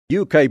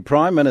UK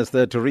Prime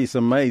Minister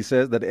Theresa May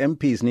says that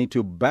MPs need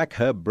to back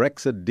her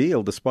Brexit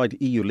deal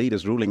despite EU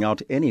leaders ruling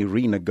out any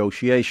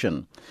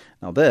renegotiation.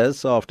 Now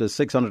this after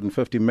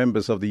 650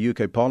 members of the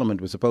UK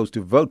Parliament were supposed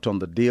to vote on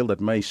the deal that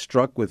May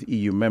struck with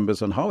EU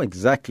members on how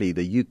exactly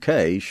the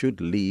UK should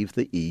leave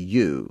the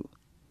EU.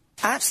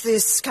 At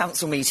this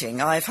council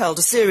meeting, I've held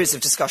a series of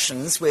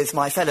discussions with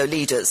my fellow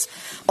leaders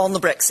on the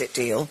Brexit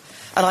deal,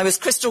 and I was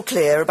crystal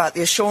clear about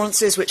the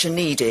assurances which are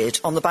needed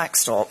on the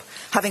backstop,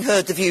 having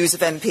heard the views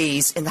of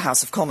MPs in the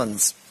House of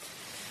Commons.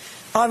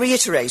 I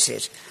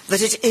reiterated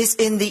that it is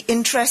in the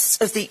interests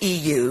of the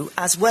EU,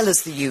 as well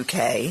as the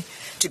UK,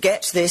 to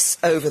get this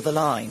over the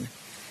line.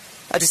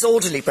 A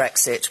disorderly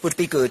Brexit would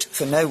be good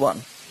for no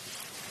one.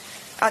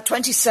 At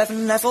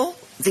 27 level,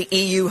 the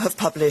EU have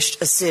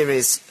published a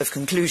series of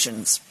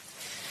conclusions.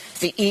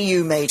 The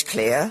EU made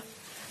clear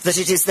that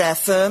it is their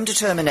firm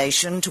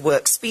determination to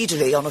work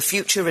speedily on a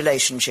future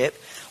relationship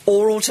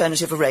or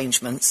alternative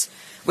arrangements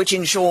which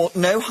ensure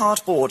no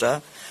hard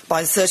border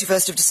by the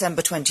 31st of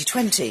December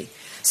 2020,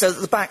 so that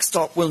the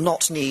backstop will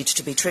not need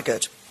to be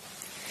triggered.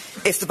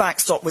 If the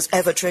backstop was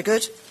ever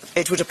triggered,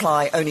 it would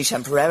apply only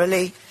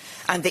temporarily,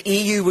 and the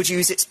EU would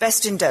use its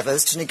best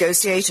endeavours to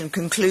negotiate and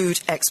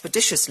conclude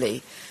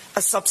expeditiously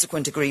a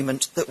subsequent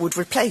agreement that would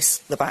replace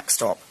the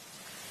backstop.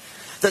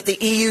 That the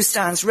EU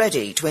stands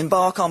ready to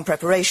embark on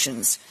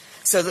preparations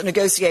so that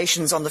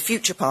negotiations on the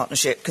future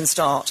partnership can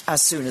start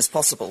as soon as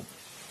possible.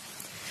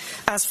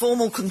 As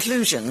formal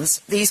conclusions,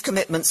 these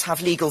commitments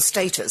have legal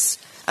status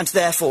and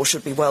therefore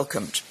should be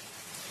welcomed.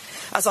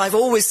 As I've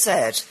always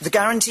said, the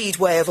guaranteed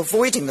way of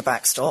avoiding the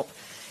backstop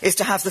is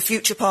to have the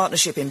future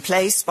partnership in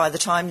place by the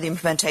time the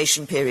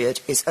implementation period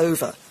is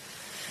over.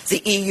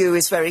 The EU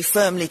is very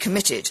firmly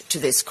committed to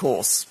this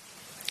course.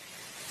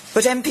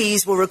 But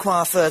MPs will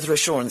require further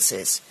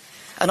assurances,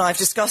 and I've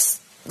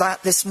discussed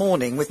that this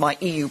morning with my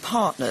EU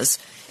partners,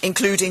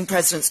 including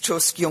Presidents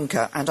Tusk,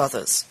 Juncker and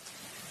others.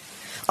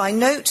 I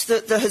note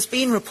that there has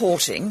been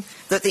reporting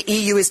that the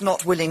EU is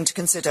not willing to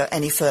consider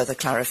any further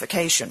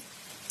clarification.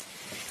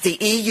 The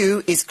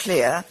EU is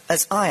clear,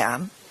 as I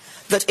am,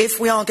 that if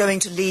we are going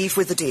to leave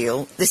with the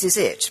deal, this is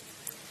it.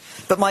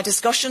 But my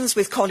discussions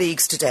with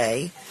colleagues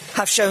today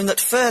have shown that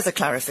further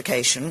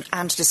clarification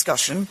and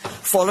discussion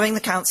following the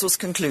Council's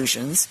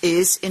conclusions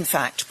is, in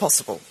fact,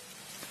 possible.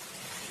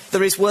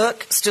 There is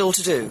work still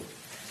to do,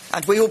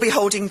 and we will be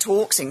holding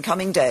talks in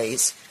coming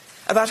days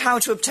about how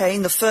to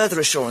obtain the further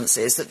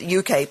assurances that the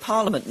UK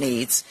Parliament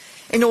needs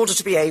in order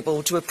to be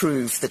able to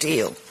approve the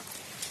deal.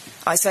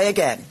 I say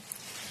again,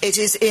 it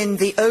is in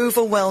the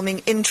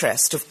overwhelming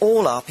interest of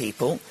all our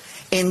people,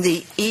 in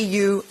the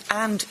EU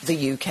and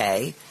the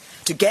UK,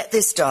 to get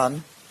this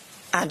done,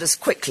 and as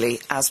quickly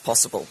as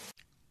possible.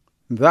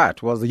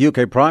 That was the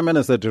UK Prime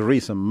Minister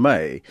Theresa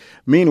May.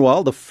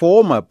 Meanwhile, the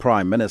former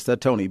Prime Minister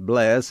Tony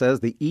Blair says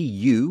the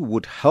EU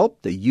would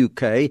help the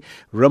UK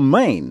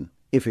remain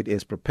if it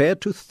is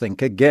prepared to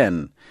think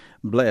again.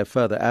 Blair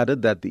further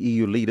added that the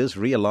EU leaders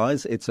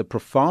realise it's a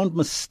profound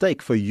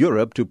mistake for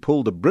Europe to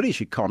pull the British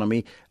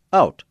economy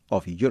out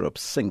of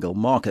Europe's single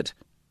market.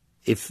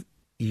 If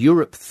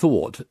Europe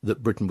thought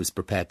that Britain was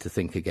prepared to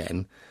think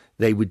again,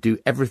 they would do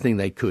everything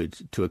they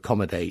could to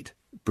accommodate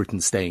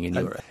Britain staying in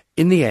Europe.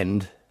 In the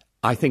end,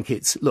 I think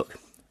it's, look,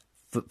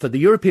 for the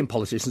European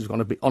politicians, we're going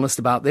to be honest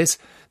about this,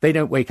 they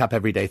don't wake up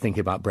every day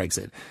thinking about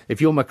Brexit. If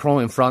you're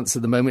Macron in France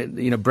at the moment,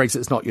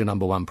 Brexit's not your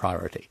number one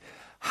priority.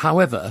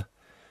 However,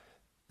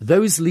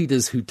 those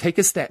leaders who take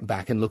a step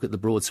back and look at the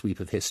broad sweep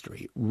of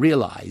history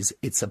realise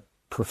it's a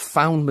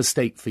profound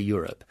mistake for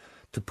Europe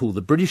to pull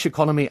the British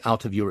economy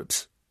out of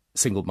Europe's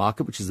single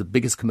market, which is the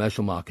biggest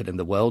commercial market in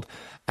the world,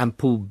 and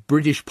pull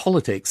British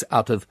politics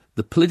out of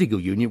the political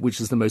union, which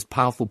is the most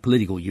powerful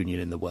political union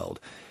in the world.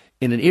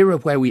 In an era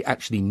where we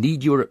actually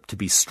need Europe to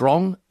be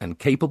strong and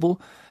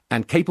capable,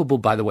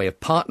 by the way, of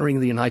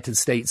partnering the United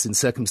States in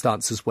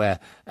circumstances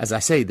where, as I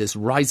say, this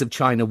rise of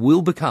China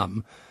will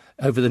become,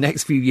 over the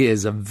next few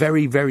years, a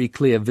very, very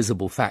clear,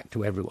 visible fact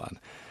to everyone.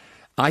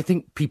 I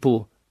think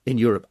people in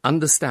Europe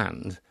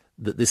understand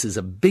that this is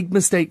a big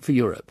mistake for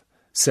Europe.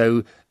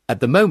 So at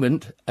the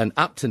moment, and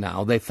up to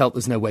now, they felt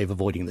there's no way of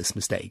avoiding this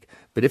mistake.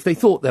 But if they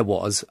thought there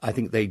was, I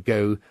think they'd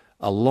go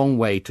a long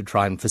way to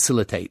try and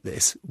facilitate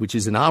this, which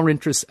is in our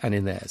interest and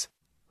in theirs.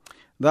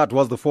 That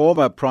was the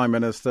former Prime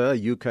Minister,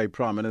 UK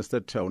Prime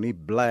Minister Tony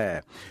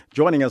Blair.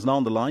 Joining us now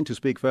on the line to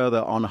speak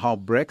further on how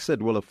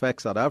Brexit will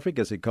affect South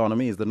Africa's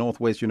economy is the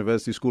Northwest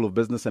University School of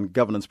Business and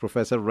Governance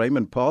Professor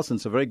Raymond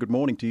Parsons. A very good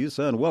morning to you,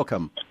 sir, and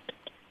welcome.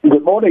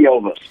 Good morning,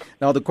 Elvis.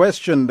 Now, the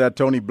question that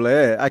Tony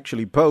Blair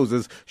actually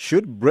poses,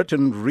 should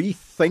Britain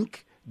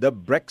rethink the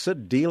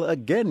Brexit deal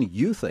again,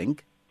 you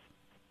think?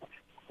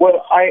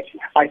 Well,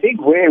 I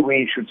think where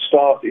we should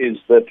start is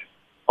that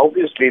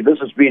obviously this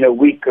has been a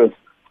week of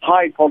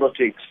high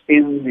politics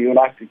in the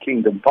United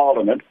Kingdom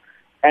Parliament,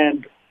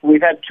 and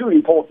we've had two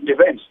important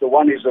events. The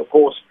one is, of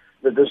course,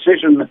 the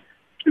decision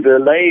to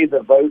delay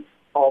the vote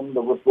on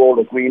the withdrawal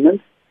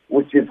agreement,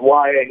 which is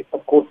why,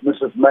 of course,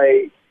 Mrs.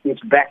 May is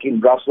back in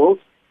Brussels.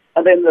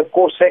 And then, of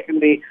course,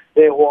 secondly,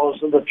 there was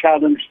the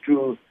challenge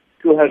to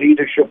to her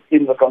leadership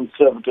in the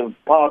Conservative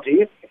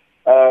Party,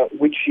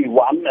 which she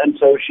won, and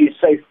so she's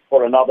safe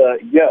for another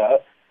year.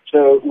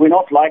 So we're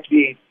not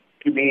likely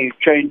to be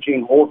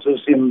changing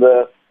horses in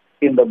the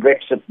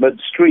Brexit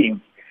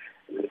midstream.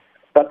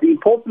 But the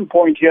important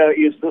point here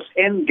is this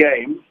end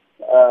game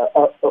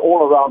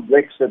all around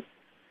Brexit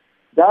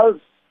does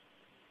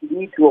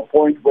lead to a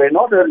point where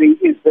not only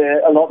is there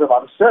a lot of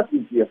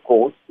uncertainty, of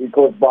course,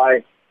 because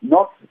by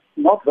not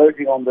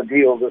voting on the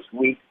deal this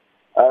week,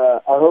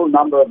 a whole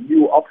number of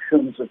new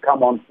options have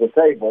come onto the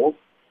table,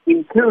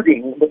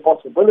 including the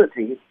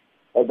possibility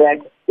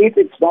that if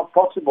it's not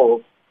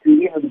possible to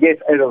even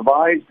get a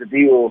revised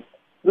deal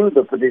through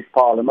the British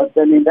Parliament,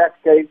 then in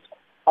that case,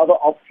 other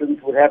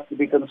options would have to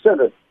be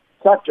considered,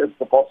 such as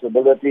the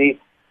possibility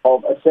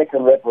of a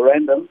second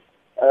referendum,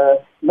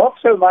 not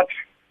so much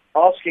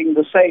asking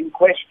the same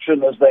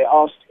question as they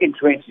asked in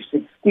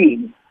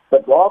 2016,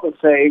 but rather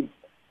saying,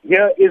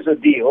 here is a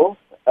deal,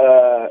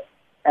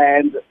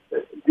 and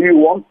do you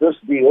want this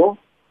deal?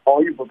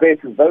 Are you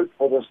prepared to vote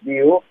for this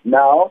deal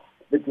now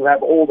that you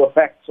have all the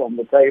facts on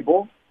the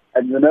table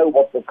and you know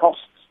what the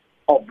costs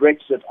of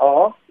Brexit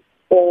are?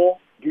 Or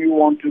do you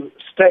want to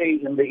stay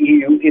in the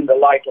EU in the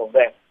light of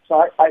that? So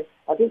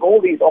I think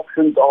all these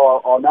options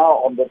are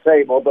now on the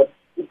table, but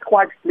it's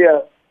quite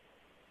clear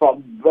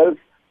from both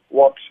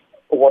what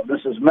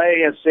Mrs.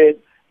 May has said,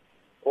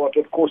 what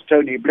of course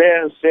Tony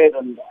Blair has said,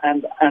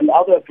 and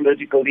other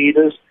political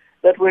leaders,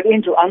 that we're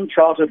into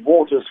uncharted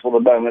waters for the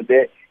moment.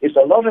 There is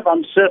a lot of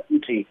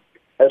uncertainty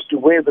as to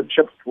where the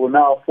chips will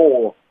now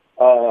fall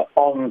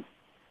on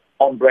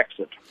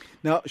Brexit.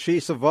 Now, she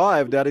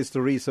survived, that is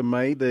Theresa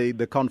May,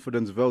 the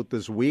confidence vote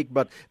this week,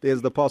 but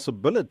there's the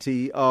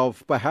possibility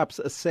of perhaps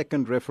a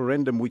second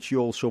referendum, which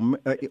you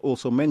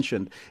also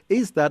mentioned.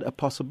 Is that a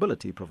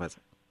possibility, Professor?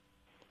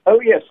 Oh,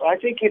 yes. I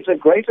think it's a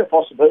greater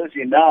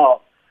possibility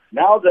now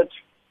that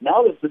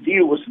the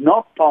deal was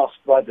not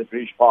passed by the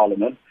British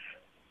Parliament.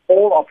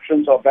 All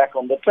options are back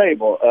on the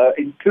table,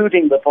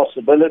 including the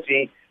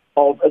possibility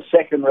of a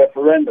second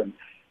referendum.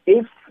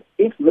 If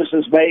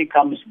Mrs. May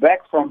comes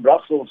back from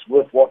Brussels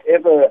with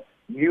whatever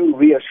new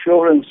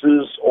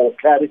reassurances or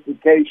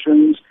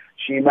clarifications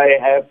she may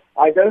have,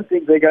 I don't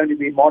think there are going to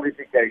be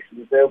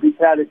modifications. There will be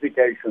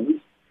clarifications,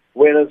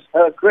 whereas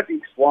her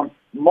critics want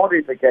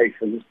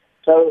modifications.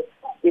 So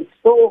it's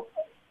still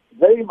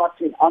very much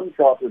in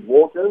uncharted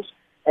waters,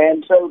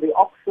 and so the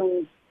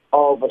option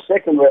of a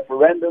second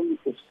referendum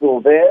is still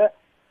there.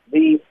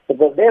 The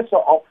lesser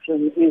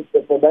option is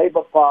that the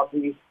Labour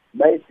Party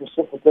may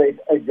precipitate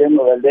a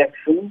general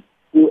election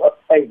to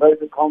a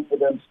vote of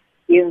confidence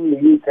in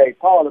the UK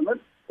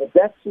Parliament, but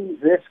that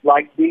seems less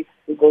likely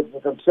because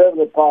the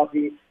Conservative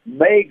Party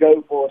may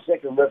go for a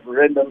second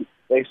referendum.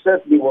 They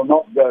certainly will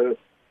not go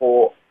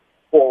for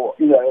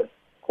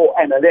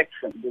an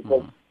election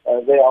because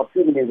there are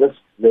too many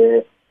risks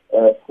there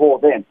for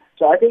them.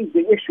 So I think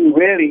the issue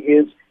really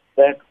is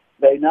that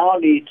they now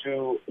need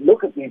to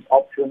look at these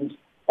options,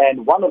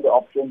 and one of the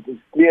options is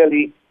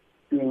clearly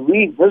to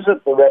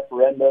revisit the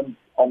referendum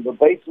on the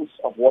basis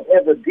of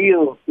whatever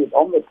deal is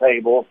on the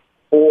table,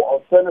 or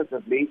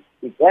alternatively,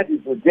 if that is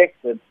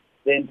rejected,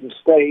 then to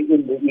stay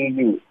in the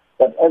EU.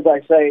 But as I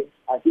say,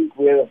 I think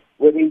we're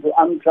into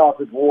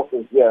uncharted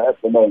waters here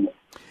at the moment.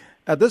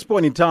 At this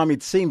point in time,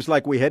 it seems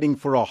like we're heading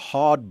for a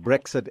hard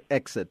Brexit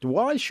exit.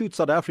 Why should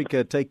South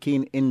Africa take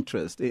keen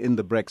interest in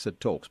the Brexit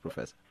talks,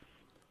 Professor?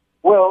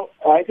 Well,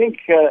 I think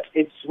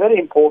it's very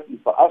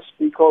important for us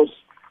because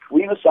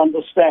we must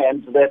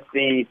understand that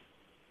the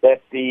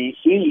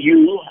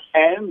EU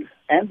and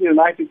the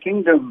United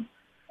Kingdom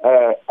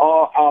are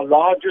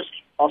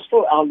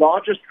still our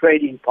largest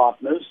trading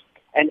partners,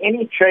 and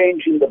any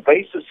change in the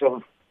basis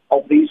of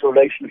these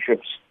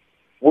relationships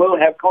will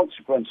have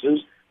consequences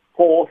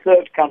for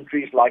third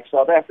countries like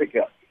South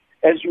Africa.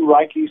 As you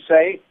rightly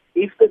say,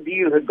 if the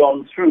deal had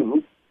gone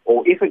through,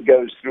 or if it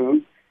goes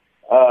through,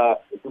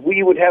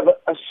 we would have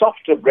a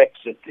softer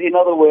Brexit. In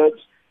other words,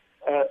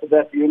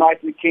 that the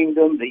United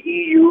Kingdom, the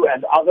EU,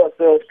 and other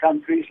third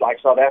countries like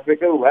South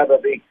Africa, who have a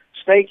big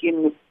stake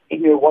in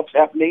what's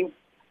happening,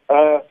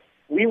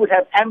 we would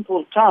have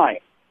ample time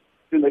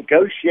to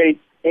negotiate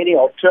any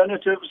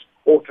alternatives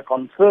or to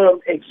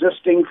confirm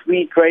existing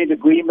free trade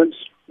agreements,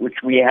 which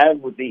we have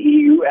with the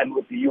EU and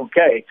with the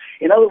UK.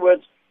 In other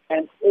words,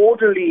 an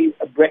orderly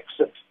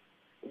Brexit,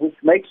 which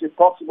makes it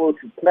possible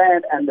to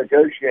plan and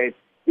negotiate,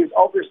 is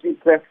obviously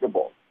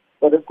preferable.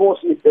 But of course,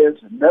 if there's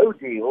no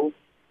deal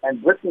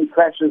and Britain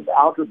crashes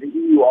out of the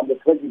EU on the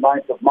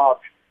 29th of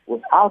March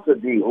without a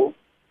deal,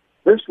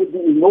 this would be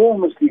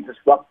enormously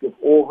disruptive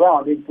all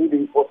round,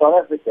 including for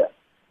South Africa.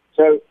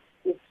 So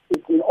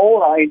it's in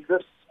all our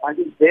interests, I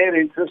think their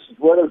interests as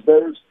well as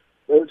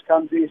those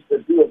countries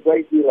that do a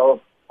great deal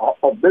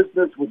of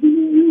business with the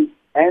EU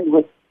and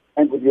with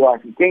the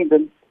United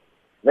Kingdom,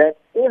 that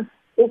if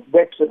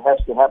Brexit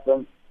has to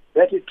happen,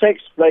 that it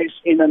takes place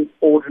in an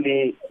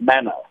orderly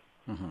manner.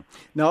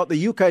 Now,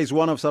 the UK is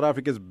one of South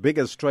Africa's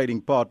biggest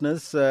trading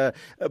partners.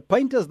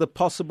 Paint us the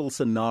possible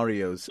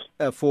scenarios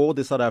for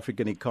the South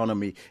African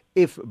economy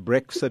if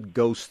Brexit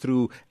goes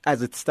through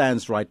as it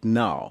stands right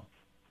now.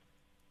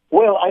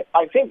 Well,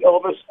 I think,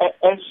 Elvis,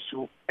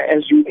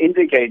 as you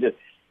indicated,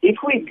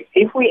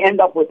 if we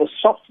end up with a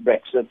soft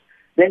Brexit,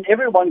 then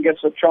everyone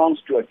gets a chance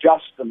to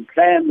adjust and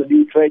plan the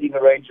new trading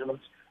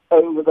arrangements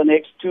over the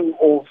next 2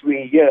 or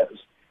 3 years.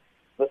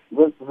 But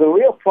the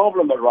real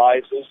problem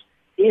arises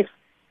if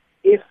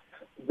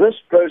this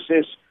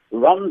process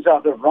runs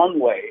out of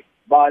runway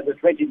by the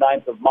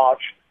 29th of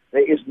March,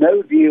 there is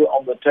no deal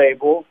on the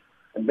table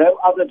and no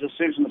other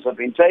decisions have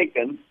been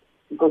taken,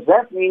 because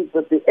that means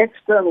that the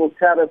external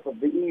tariff of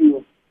the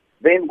EU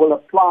then will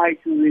apply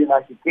to the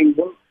United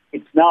Kingdom.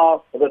 It's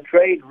now the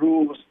trade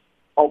rules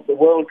of the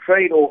World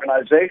Trade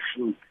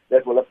Organization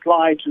that will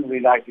apply to the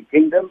United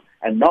Kingdom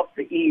and not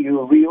the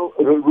EU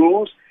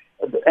rules.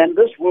 And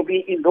this will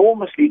be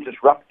enormously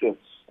disruptive,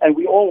 and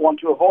we all want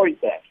to avoid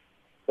that.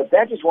 But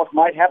that is what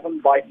might happen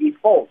by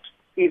default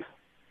if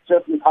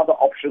certain other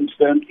options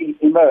don't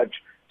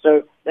emerge.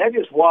 So that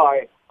is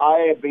why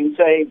I have been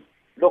saying,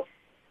 look,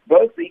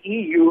 both the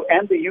EU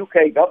and the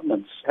UK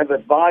governments have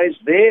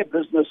advised their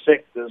business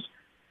sectors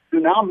to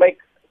now make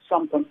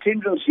some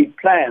contingency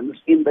plans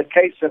in the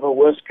case of a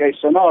worst-case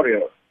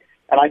scenario.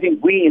 And I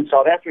think we in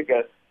South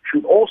Africa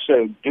should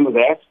also do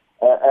that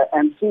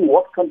and see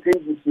what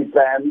contingency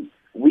plans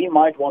we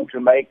might want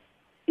to make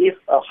if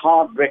a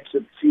hard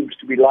Brexit seems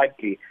to be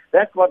likely.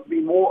 That would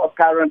be more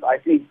apparent, I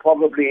think,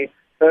 probably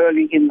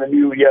early in the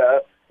new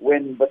year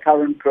when the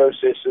current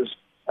processes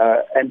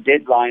and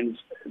deadlines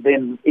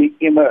then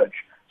emerge.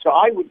 So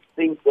I would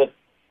think that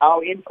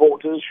our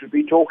importers should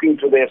be talking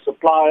to their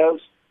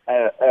suppliers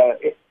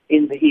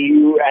in the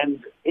EU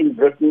and in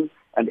Britain,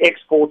 and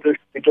exporters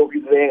should be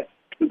talking to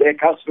their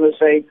customers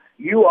saying,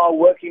 you are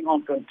working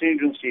on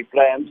contingency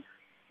plans.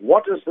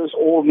 What does this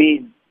all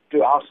mean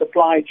to our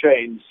supply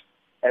chains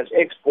as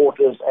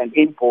exporters and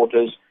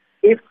importers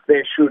if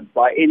there should,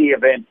 by any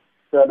event,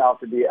 turn out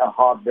to be a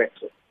hard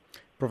Brexit?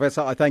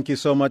 Professor, I thank you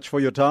so much for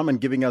your time and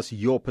giving us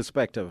your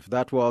perspective.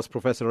 That was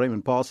Professor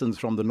Raymond Parsons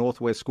from the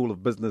Northwest School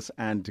of Business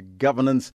and Governance.